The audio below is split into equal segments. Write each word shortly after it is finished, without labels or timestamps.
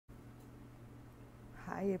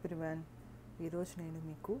Hi everyone, ఈరోజు నేను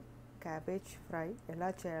మీకు క్యాబేజ్ ఫ్రై ఎలా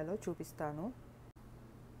చేయాలో చూపిస్తాను.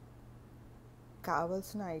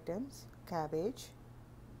 కావాల్సిన items: cabbage,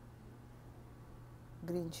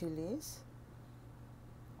 green chillies,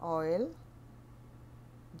 oil,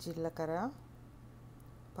 జీలకర్ర,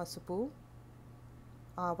 పసుపు,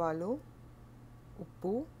 ఆవాలు,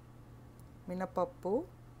 ఉప్పు, మినపప్పు,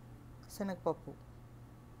 శనగపప్పు.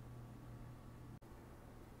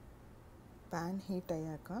 ప్యాన్ హీట్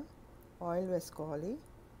అయ్యాక ఆయిల్ వేసుకోవాలి.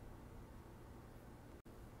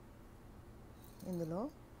 ఇందులో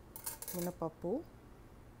మినపప్పు,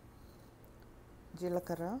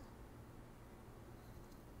 జీలకర్ర,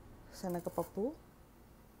 శనగపప్పు,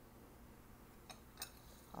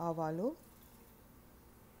 ఆవాలు,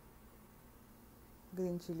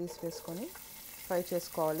 గ్రీన్ చిల్లీస్ వేసుకొని ఫ్రై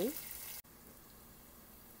చేసుకోవాలి.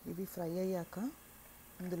 ఇవి ఫ్రై అయ్యాక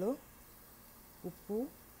ఇందులో ఉప్పు,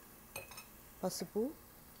 పసుపు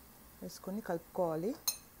వేసుకొని కలుపుకోవాలి.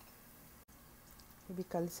 ఇవి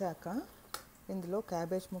కలిసాక ఇందులో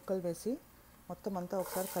క్యాబేజ్ ముక్కలు వేసి మొత్తం అంతా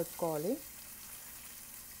ఒకసారి కలుపుకోవాలి.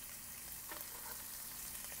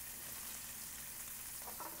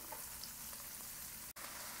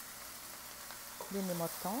 దీన్ని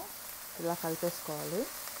మొత్తం ఇలా కలిపేసుకోవాలి.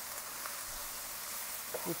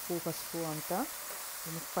 ఉప్పు, పసుపు అంతా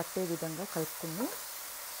దీనికి పట్టే విధంగా కలుపుకుని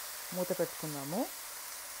మూత పెట్టుకుందాము.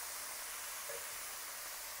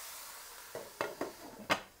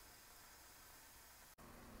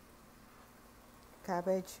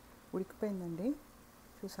 క్యాబేజ్ ఉడికిపోయిందండి,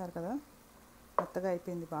 చూసారు కదా, మెత్తగా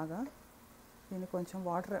అయిపోయింది బాగా. దీన్ని కొంచెం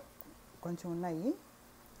వాటర్ ఉన్నాయి,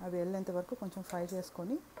 అవి వెళ్ళేంత వరకు కొంచెం ఫ్రై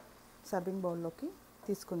చేసుకొని సర్వింగ్ బౌల్లోకి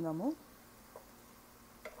తీసుకుందాము.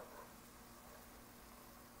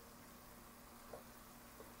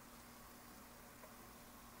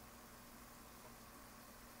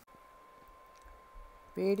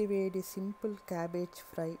 వేడి వేడి సింపుల్ క్యాబేజ్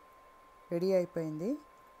ఫ్రై రెడీ అయిపోయింది.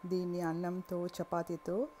 దీన్ని అన్నంతో,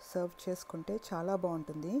 చపాతీతో సర్వ్ చేసుకుంటే చాలా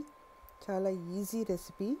బాగుంటుంది. చాలా ఈజీ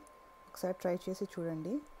రెసిపీ. ఒకసారి ట్రై చేసి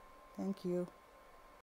చూడండి. Thank you.